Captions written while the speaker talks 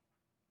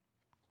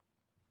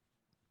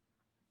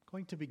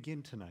going to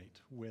begin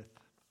tonight with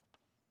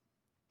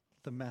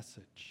the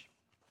message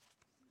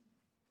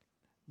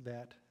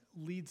that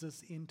leads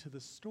us into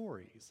the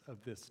stories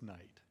of this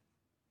night.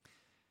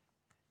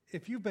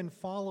 If you've been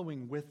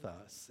following with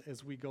us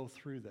as we go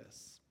through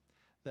this,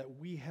 that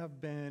we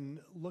have been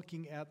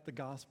looking at the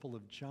Gospel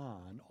of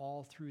John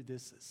all through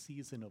this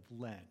season of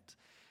Lent.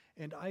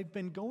 And I've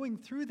been going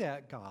through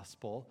that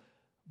Gospel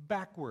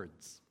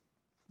backwards,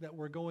 that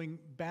we're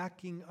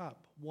backing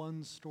up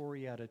one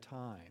story at a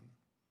time.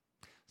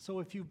 So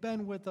if you've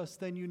been with us,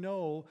 then you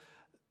know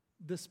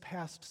this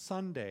past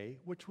Sunday,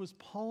 which was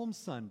Palm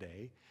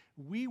Sunday,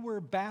 we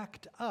were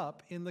backed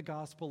up in the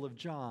Gospel of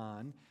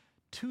John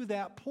to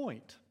that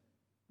point,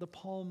 the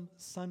Palm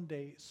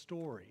Sunday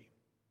story.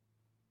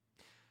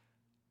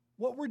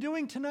 What we're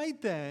doing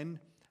tonight then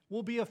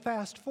will be a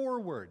fast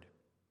forward.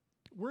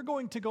 We're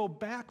going to go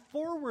back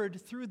forward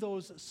through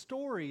those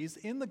stories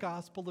in the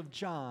Gospel of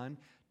John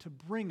to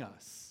bring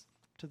us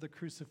to the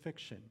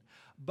crucifixion.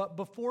 But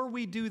before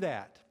we do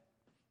that,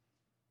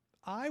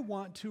 I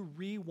want to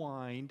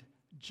rewind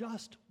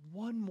just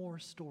one more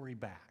story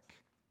back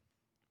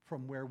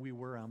from where we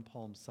were on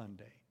Palm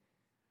Sunday.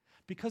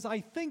 Because I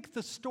think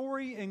the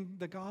story in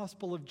the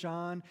Gospel of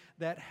John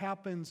that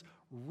happens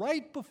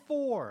right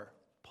before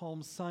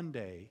Palm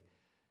Sunday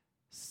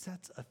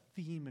sets a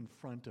theme in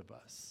front of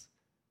us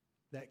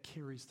that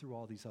carries through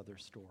all these other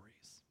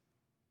stories.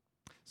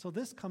 So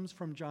this comes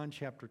from John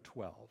chapter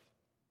 12.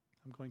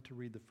 I'm going to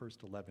read the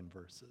first 11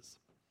 verses.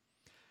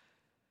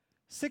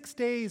 6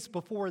 days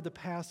before the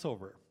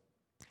Passover,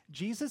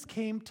 Jesus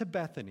came to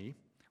Bethany,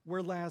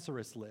 where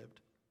Lazarus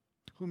lived,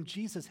 whom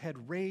Jesus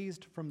had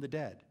raised from the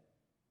dead.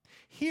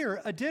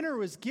 Here, a dinner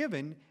was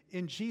given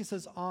in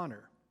Jesus'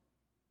 honor.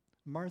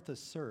 Martha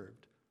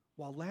served,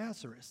 while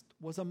Lazarus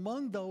was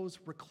among those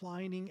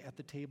reclining at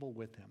the table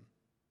with him.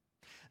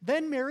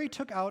 Then Mary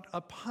took out a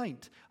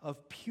pint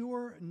of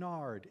pure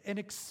nard, an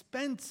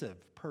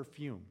expensive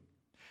perfume.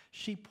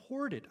 She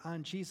poured it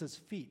on Jesus'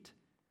 feet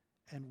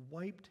and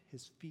wiped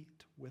his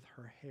feet with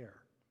her hair.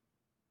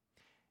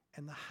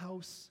 And the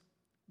house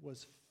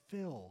was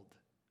filled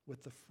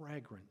with the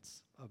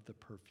fragrance of the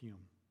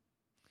perfume.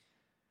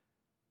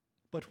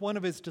 But one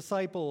of his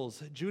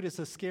disciples, Judas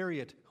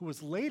Iscariot, who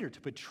was later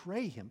to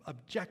betray him,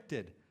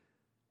 objected.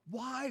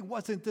 Why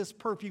wasn't this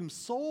perfume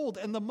sold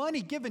and the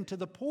money given to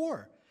the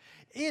poor?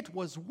 It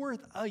was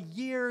worth a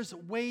year's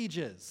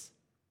wages.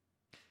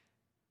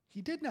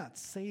 He did not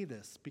say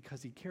this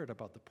because he cared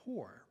about the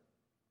poor,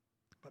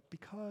 but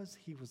because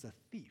he was a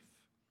thief.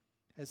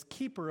 As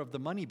keeper of the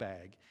money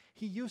bag,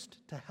 he used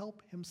to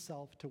help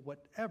himself to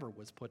whatever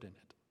was put in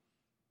it.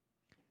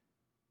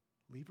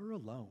 Leave her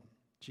alone,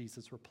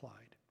 Jesus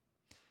replied.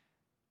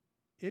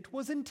 It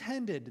was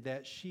intended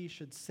that she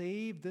should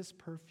save this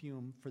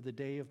perfume for the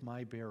day of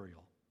my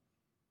burial.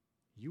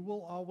 You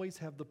will always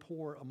have the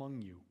poor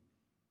among you,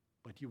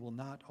 but you will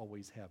not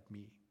always have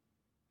me.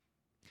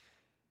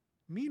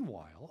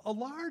 Meanwhile, a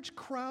large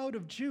crowd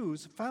of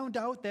Jews found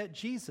out that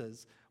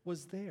Jesus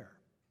was there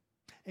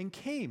and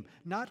came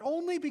not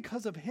only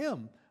because of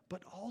him,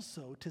 but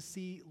also to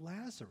see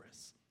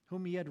Lazarus,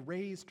 whom he had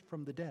raised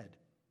from the dead.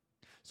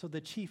 So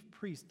the chief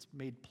priests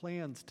made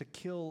plans to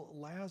kill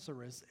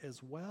Lazarus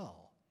as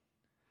well.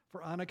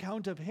 For on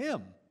account of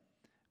him,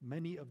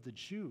 many of the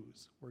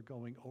Jews were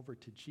going over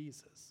to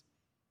Jesus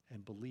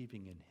and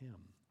believing in him.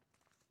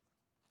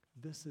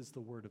 This is the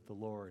word of the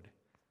Lord.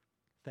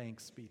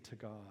 Thanks be to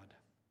God.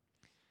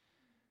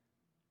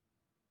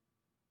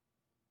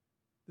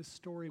 This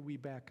story we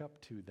back up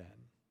to then.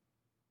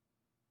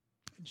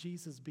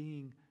 Jesus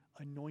being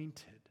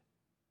anointed,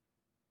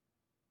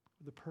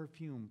 the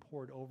perfume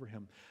poured over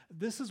him.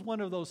 This is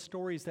one of those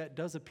stories that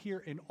does appear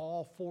in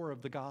all four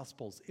of the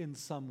Gospels in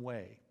some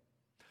way.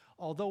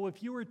 Although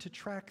if you were to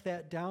track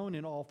that down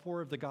in all four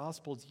of the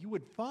Gospels, you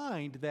would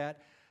find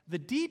that the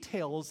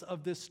details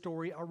of this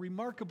story are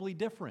remarkably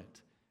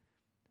different,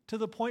 to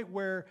the point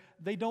where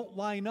they don't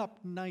line up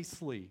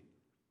nicely.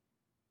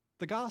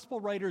 The Gospel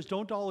writers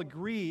don't all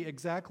agree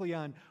exactly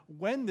on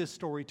when this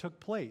story took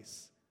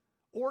place,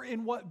 or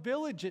in what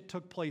village it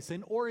took place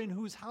in, or in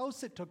whose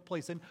house it took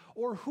place in,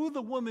 or who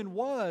the woman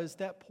was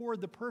that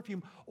poured the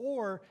perfume,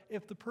 or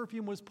if the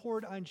perfume was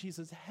poured on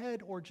Jesus'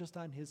 head or just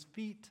on his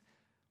feet.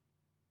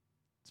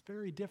 It's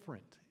very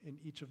different in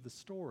each of the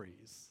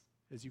stories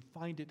as you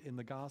find it in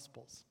the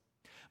Gospels.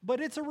 But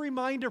it's a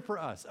reminder for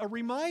us, a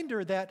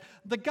reminder that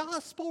the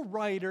Gospel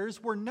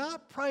writers were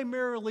not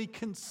primarily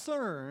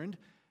concerned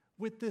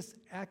with this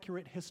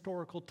accurate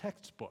historical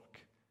textbook.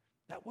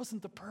 That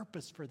wasn't the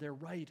purpose for their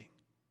writing.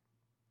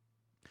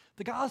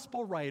 The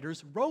Gospel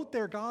writers wrote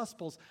their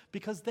Gospels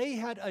because they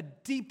had a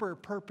deeper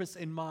purpose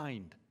in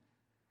mind.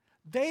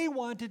 They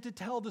wanted to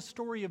tell the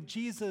story of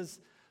Jesus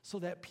so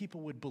that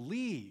people would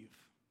believe,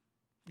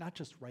 not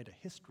just write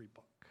a history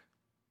book.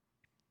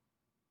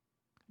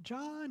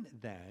 John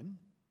then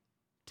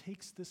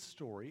takes this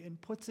story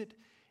and puts it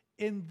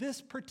in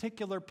this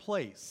particular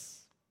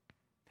place,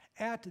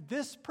 at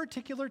this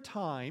particular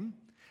time,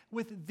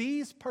 with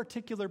these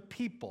particular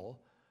people,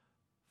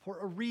 for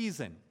a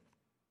reason.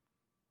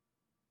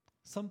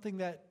 something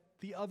that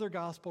the other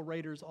gospel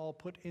writers all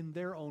put in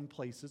their own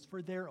places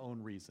for their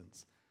own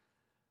reasons.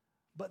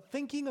 But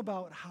thinking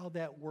about how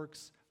that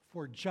works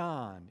for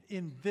John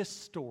in this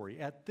story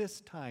at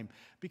this time,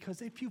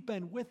 because if you've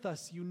been with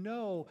us, you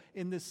know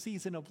in this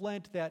season of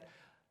Lent that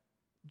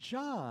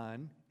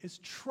John is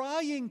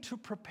trying to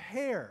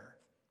prepare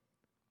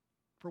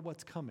for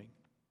what's coming.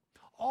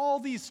 All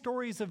these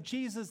stories of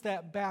Jesus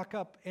that back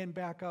up and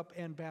back up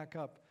and back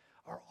up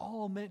are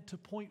all meant to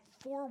point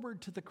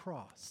forward to the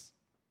cross.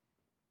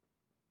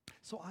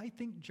 So I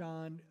think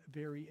John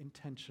very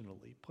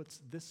intentionally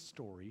puts this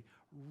story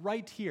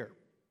right here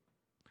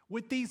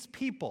with these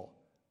people,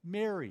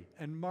 Mary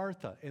and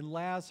Martha and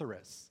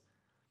Lazarus,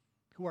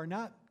 who are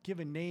not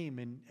given name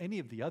in any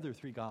of the other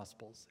three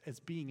Gospels as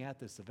being at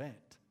this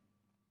event.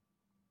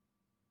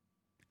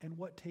 And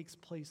what takes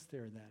place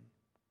there then?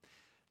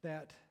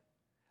 That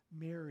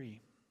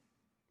Mary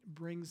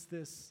brings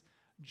this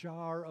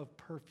jar of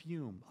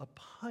perfume, a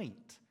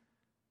pint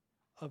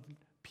of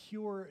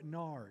pure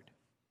nard,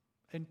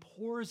 and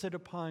pours it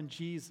upon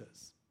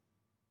Jesus.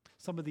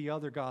 Some of the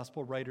other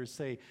gospel writers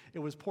say it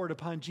was poured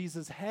upon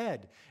Jesus'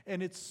 head,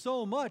 and it's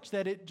so much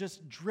that it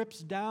just drips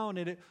down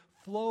and it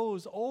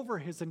flows over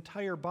his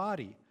entire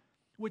body,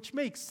 which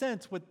makes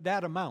sense with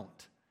that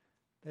amount,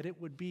 that it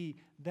would be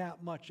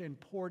that much and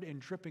poured and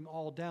dripping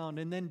all down.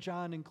 And then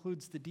John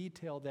includes the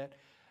detail that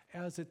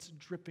as it's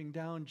dripping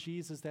down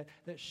Jesus, that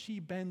she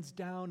bends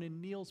down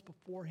and kneels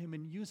before him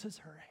and uses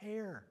her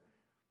hair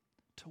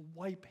to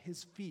wipe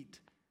his feet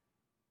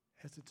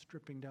as it's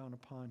dripping down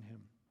upon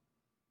him.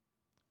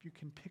 If you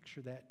can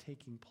picture that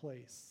taking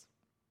place.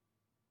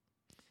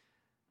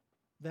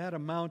 That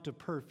amount of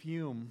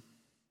perfume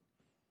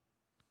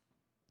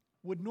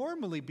would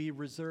normally be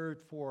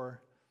reserved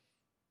for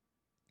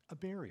a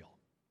burial.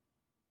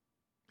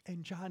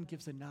 And John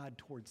gives a nod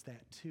towards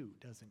that too,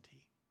 doesn't he?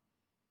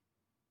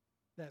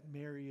 That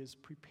Mary is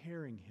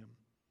preparing him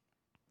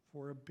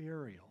for a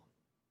burial.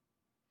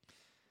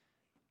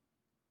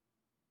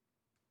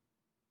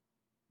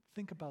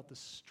 Think about the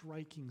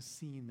striking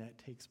scene that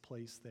takes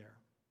place there.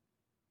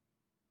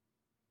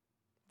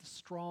 The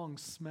strong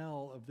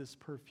smell of this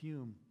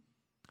perfume.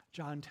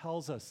 John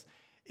tells us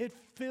it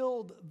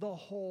filled the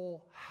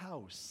whole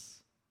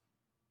house.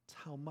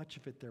 That's how much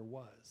of it there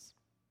was.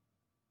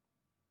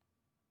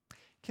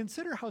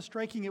 Consider how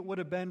striking it would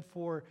have been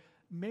for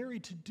Mary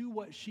to do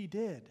what she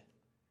did,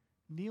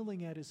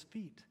 kneeling at his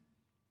feet,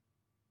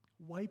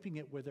 wiping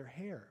it with her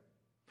hair.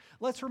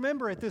 Let's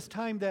remember at this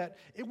time that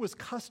it was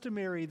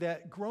customary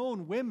that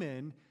grown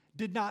women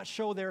did not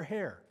show their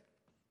hair,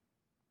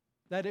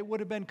 that it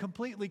would have been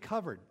completely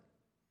covered.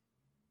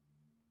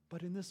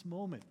 But in this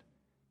moment,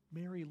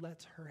 Mary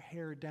lets her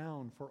hair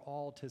down for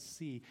all to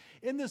see.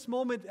 In this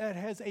moment that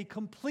has a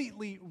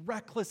completely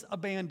reckless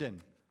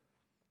abandon.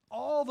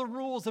 All the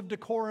rules of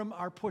decorum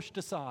are pushed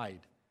aside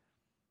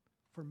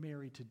for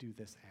Mary to do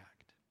this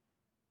act.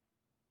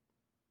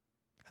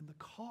 And the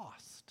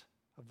cost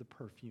of the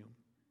perfume.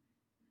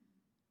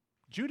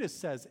 Judas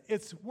says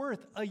it's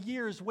worth a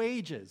year's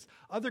wages.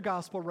 Other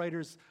gospel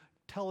writers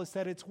tell us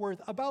that it's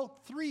worth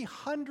about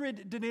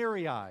 300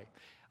 denarii.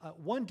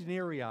 One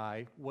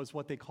denarii was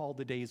what they called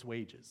the day's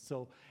wages.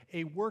 So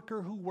a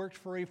worker who worked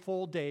for a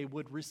full day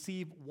would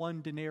receive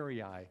one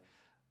denarii.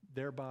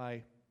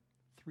 Thereby,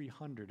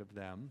 300 of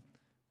them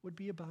would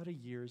be about a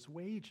year's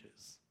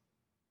wages.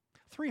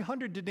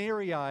 300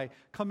 denarii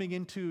coming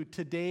into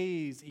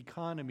today's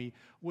economy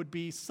would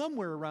be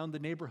somewhere around the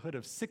neighborhood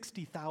of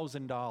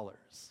 $60,000.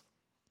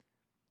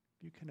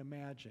 You can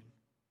imagine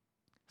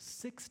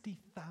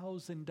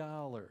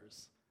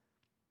 $60,000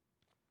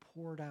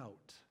 poured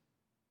out,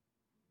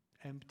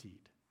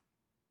 emptied,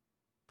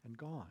 and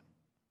gone.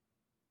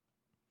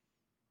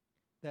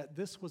 That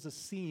this was a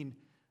scene,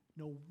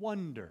 no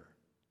wonder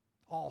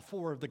all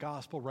four of the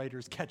gospel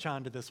writers catch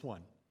on to this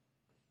one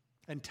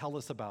and tell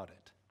us about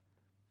it.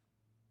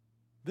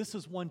 This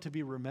is one to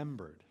be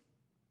remembered.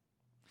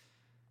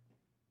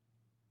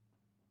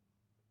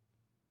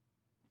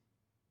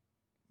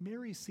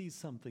 Mary sees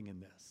something in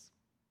this.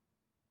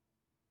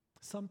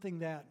 Something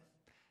that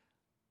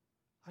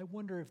I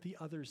wonder if the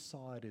others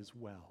saw it as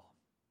well,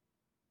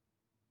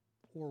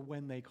 or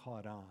when they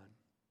caught on.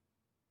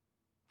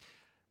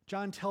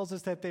 John tells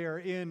us that they are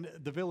in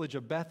the village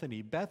of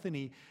Bethany.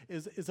 Bethany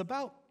is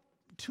about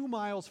 2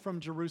 miles from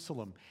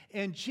Jerusalem.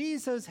 And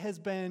Jesus has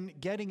been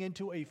getting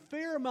into a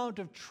fair amount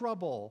of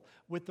trouble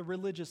with the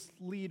religious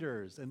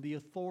leaders and the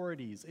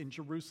authorities in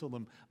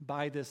Jerusalem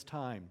by this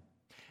time.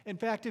 In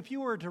fact, if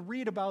you were to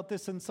read about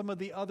this in some of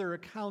the other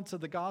accounts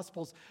of the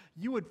Gospels,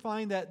 you would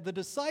find that the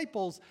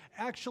disciples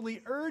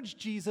actually urged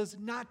Jesus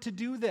not to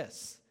do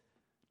this.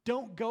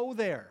 Don't go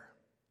there.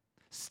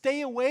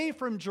 Stay away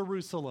from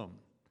Jerusalem,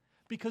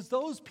 because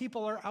those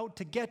people are out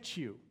to get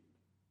you.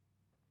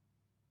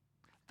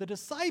 The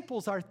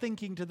disciples are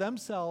thinking to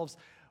themselves,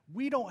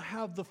 we don't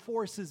have the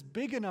forces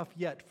big enough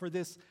yet for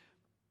this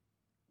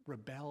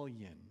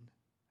rebellion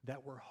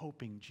that we're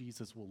hoping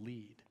Jesus will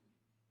lead.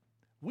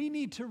 We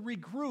need to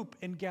regroup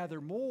and gather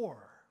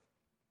more.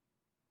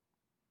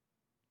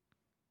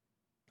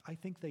 I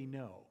think they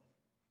know.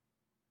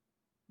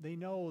 They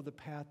know the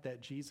path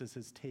that Jesus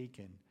has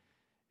taken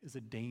is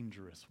a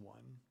dangerous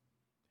one,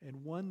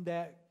 and one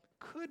that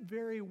could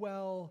very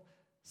well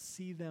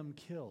see them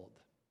killed,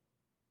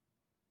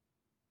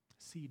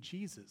 see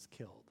Jesus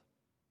killed.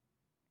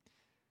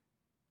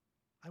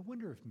 I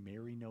wonder if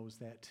Mary knows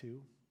that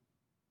too.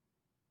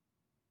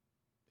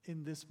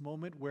 In this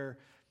moment where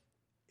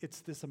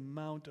it's this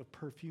amount of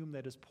perfume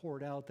that is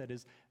poured out that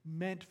is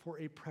meant for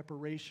a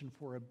preparation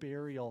for a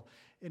burial.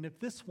 And if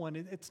this one,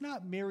 it's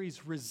not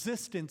Mary's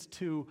resistance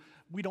to,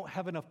 we don't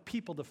have enough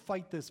people to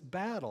fight this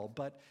battle,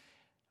 but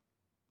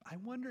I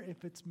wonder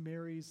if it's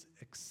Mary's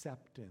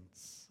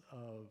acceptance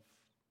of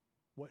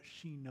what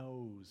she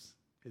knows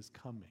is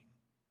coming.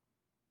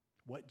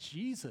 What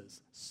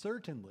Jesus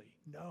certainly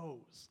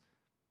knows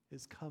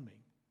is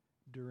coming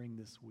during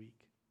this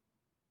week.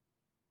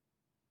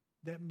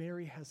 That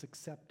Mary has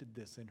accepted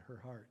this in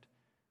her heart,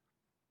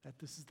 that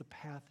this is the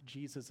path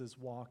Jesus is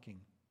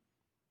walking,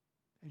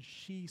 and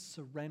she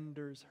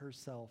surrenders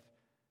herself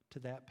to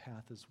that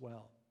path as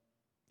well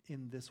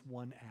in this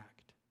one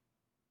act,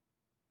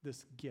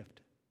 this gift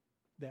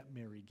that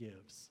Mary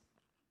gives.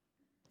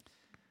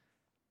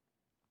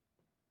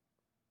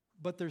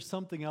 But there's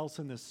something else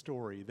in this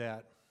story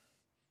that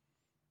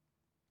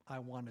I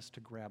want us to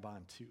grab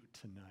onto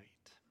tonight.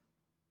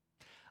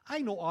 I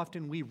know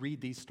often we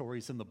read these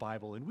stories in the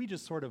Bible and we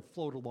just sort of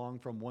float along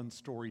from one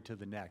story to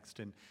the next,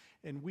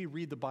 and we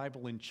read the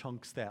Bible in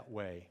chunks that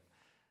way.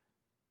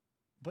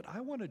 But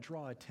I want to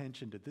draw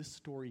attention to this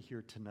story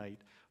here tonight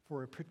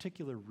for a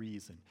particular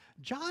reason.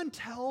 John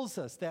tells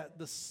us that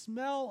the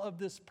smell of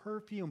this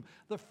perfume,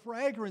 the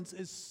fragrance,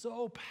 is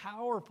so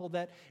powerful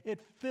that it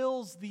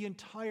fills the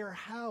entire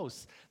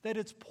house, that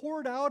it's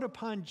poured out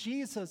upon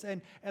Jesus,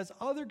 and as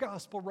other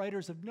gospel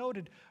writers have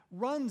noted,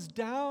 runs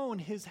down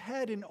his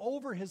head and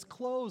over his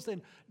clothes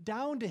and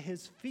down to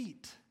his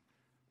feet.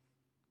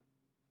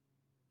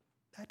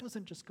 That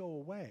doesn't just go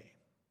away.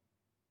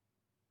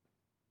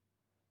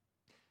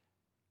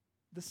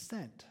 The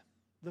scent,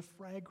 the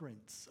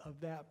fragrance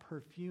of that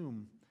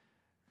perfume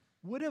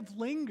would have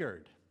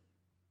lingered.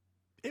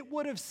 It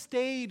would have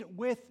stayed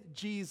with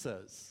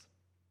Jesus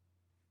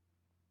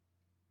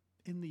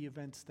in the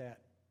events that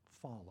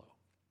follow.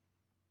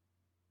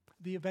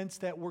 The events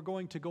that we're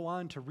going to go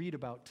on to read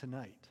about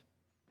tonight.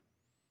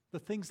 The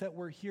things that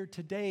we're here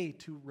today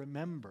to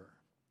remember.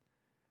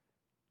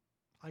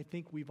 I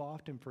think we've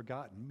often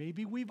forgotten,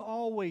 maybe we've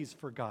always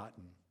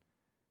forgotten,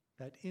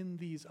 that in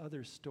these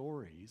other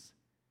stories,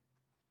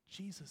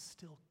 Jesus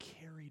still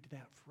carried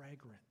that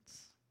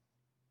fragrance,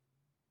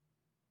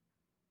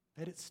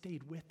 that it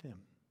stayed with him,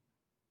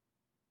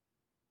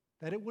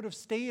 that it would have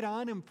stayed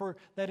on him for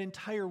that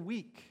entire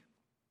week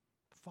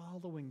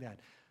following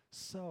that.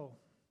 So,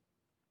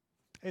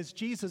 as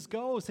Jesus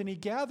goes and he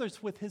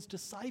gathers with his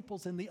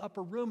disciples in the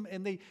upper room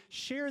and they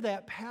share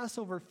that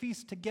Passover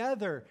feast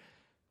together,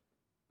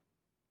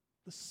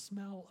 the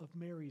smell of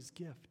Mary's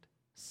gift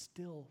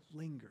still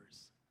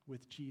lingers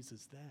with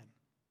Jesus then.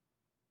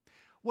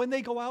 When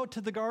they go out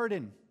to the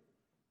garden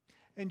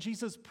and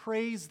Jesus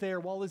prays there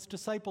while his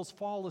disciples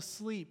fall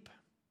asleep,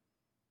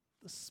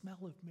 the smell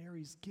of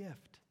Mary's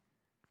gift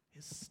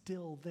is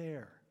still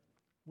there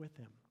with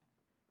him.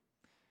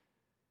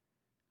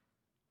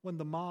 When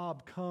the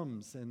mob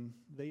comes and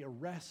they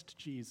arrest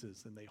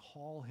Jesus and they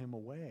haul him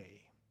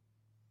away,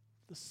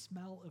 the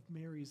smell of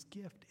Mary's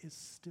gift is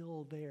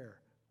still there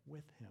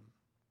with him.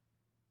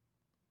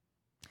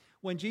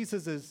 When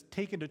Jesus is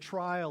taken to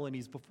trial and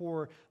he's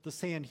before the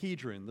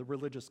Sanhedrin, the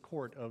religious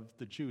court of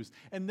the Jews,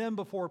 and then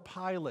before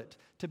Pilate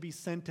to be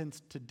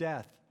sentenced to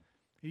death,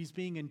 he's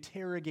being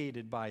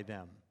interrogated by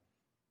them.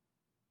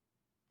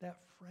 That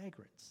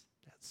fragrance,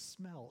 that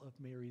smell of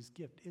Mary's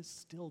gift is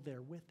still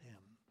there with him.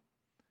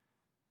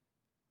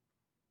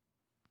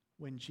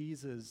 When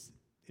Jesus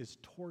is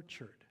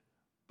tortured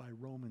by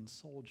Roman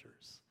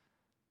soldiers,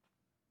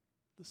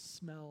 the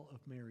smell of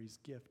Mary's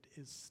gift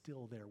is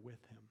still there with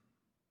him.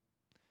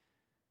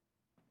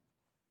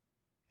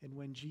 And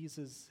when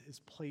Jesus is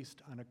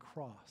placed on a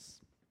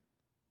cross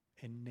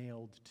and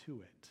nailed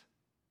to it,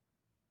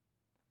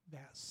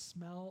 that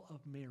smell of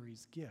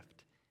Mary's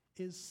gift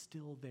is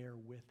still there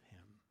with him.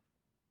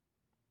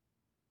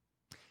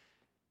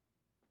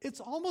 It's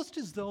almost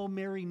as though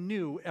Mary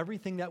knew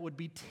everything that would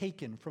be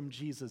taken from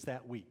Jesus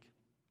that week.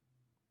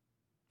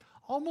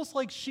 Almost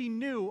like she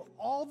knew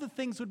all the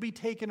things would be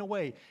taken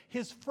away.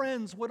 His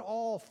friends would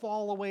all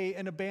fall away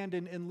and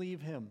abandon and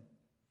leave him.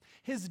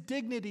 His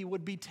dignity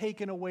would be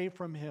taken away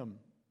from him.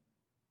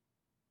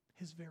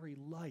 His very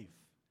life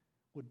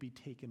would be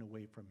taken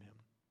away from him.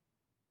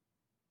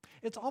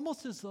 It's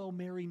almost as though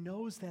Mary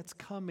knows that's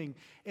coming.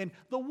 And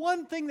the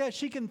one thing that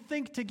she can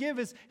think to give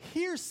is,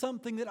 here's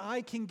something that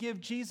I can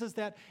give Jesus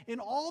that in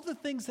all the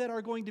things that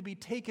are going to be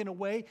taken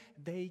away,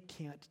 they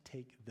can't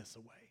take this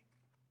away.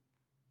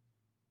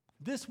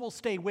 This will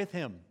stay with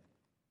him.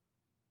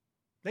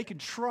 They can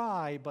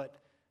try, but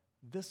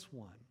this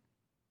one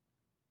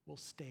will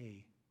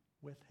stay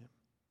with him.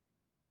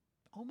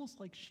 Almost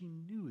like she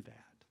knew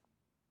that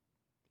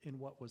in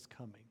what was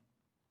coming.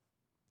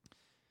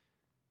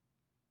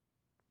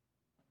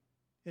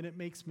 And it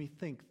makes me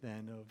think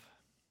then of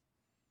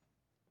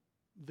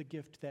the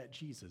gift that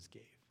Jesus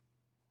gave.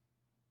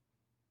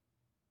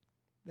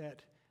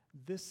 That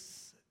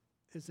this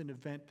is an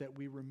event that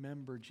we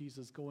remember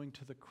Jesus going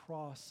to the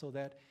cross so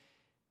that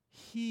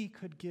he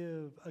could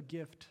give a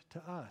gift to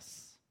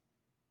us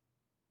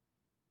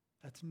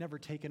that's never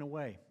taken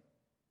away,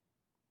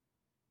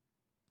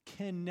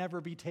 can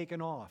never be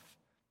taken off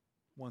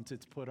once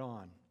it's put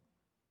on,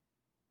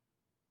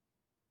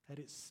 that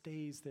it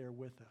stays there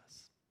with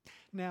us.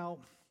 Now,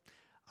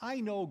 I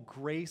know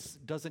grace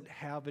doesn't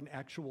have an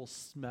actual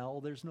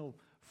smell. There's no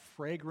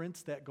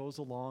fragrance that goes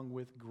along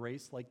with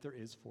grace like there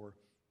is for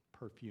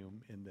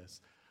perfume in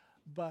this.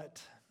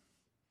 But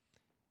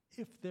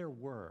if there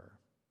were,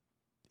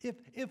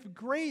 if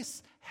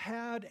grace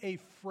had a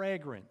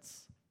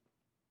fragrance,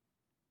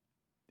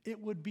 it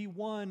would be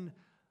one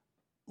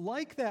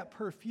like that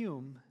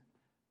perfume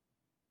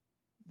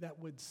that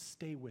would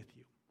stay with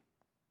you.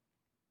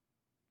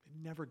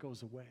 It never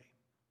goes away.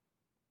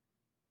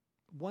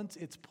 Once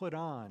it's put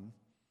on,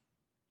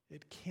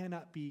 it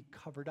cannot be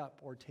covered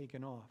up or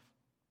taken off.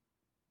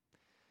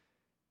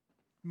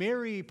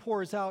 Mary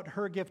pours out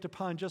her gift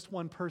upon just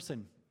one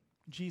person.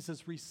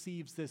 Jesus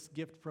receives this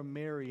gift from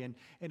Mary, and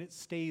it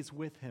stays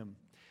with him.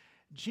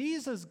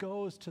 Jesus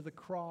goes to the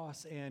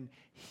cross, and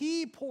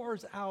he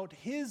pours out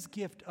his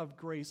gift of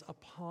grace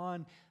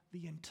upon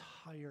the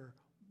entire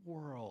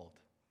world.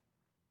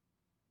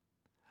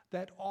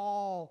 That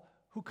all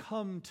who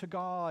come to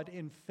God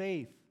in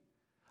faith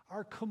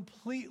are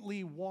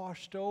completely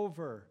washed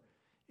over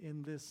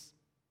in this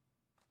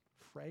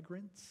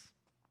fragrance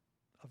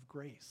of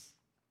grace.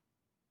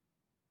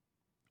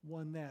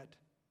 One that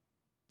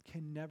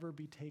can never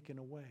be taken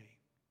away.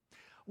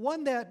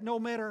 One that no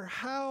matter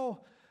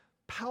how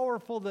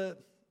powerful the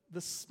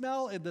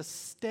smell and the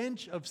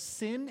stench of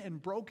sin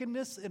and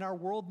brokenness in our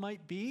world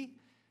might be,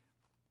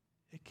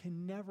 it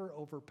can never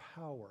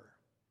overpower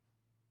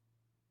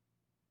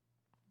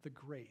the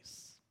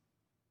grace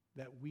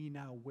that we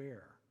now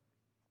wear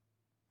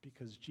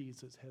because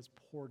Jesus has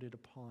poured it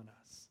upon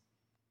us,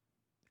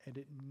 and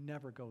it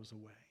never goes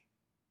away.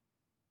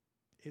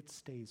 It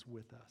stays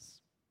with us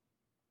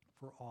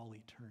for all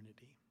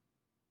eternity.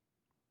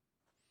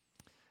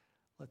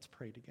 Let's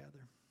pray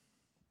together.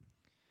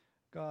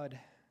 God,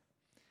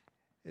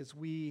 as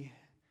we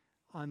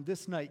on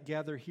this night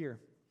gather here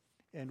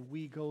and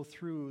we go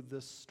through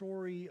the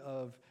story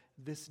of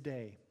this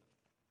day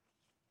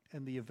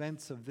and the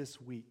events of this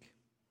week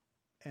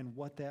and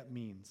what that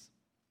means,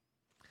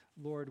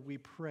 Lord, we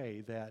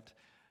pray that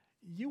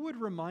you would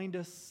remind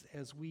us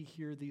as we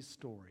hear these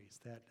stories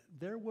that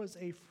there was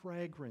a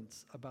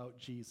fragrance about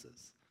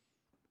Jesus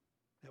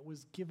that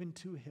was given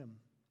to him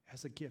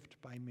as a gift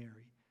by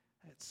Mary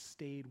that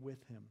stayed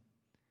with him.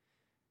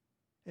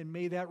 And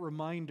may that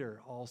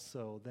reminder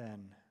also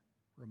then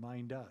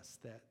remind us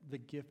that the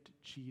gift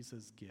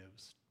Jesus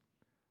gives,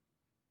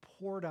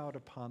 poured out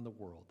upon the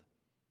world,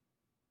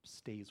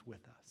 stays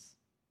with us,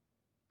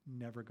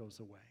 never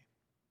goes away.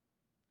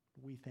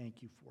 We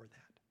thank you for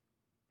that.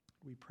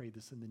 We pray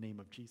this in the name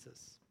of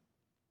Jesus.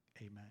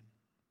 Amen.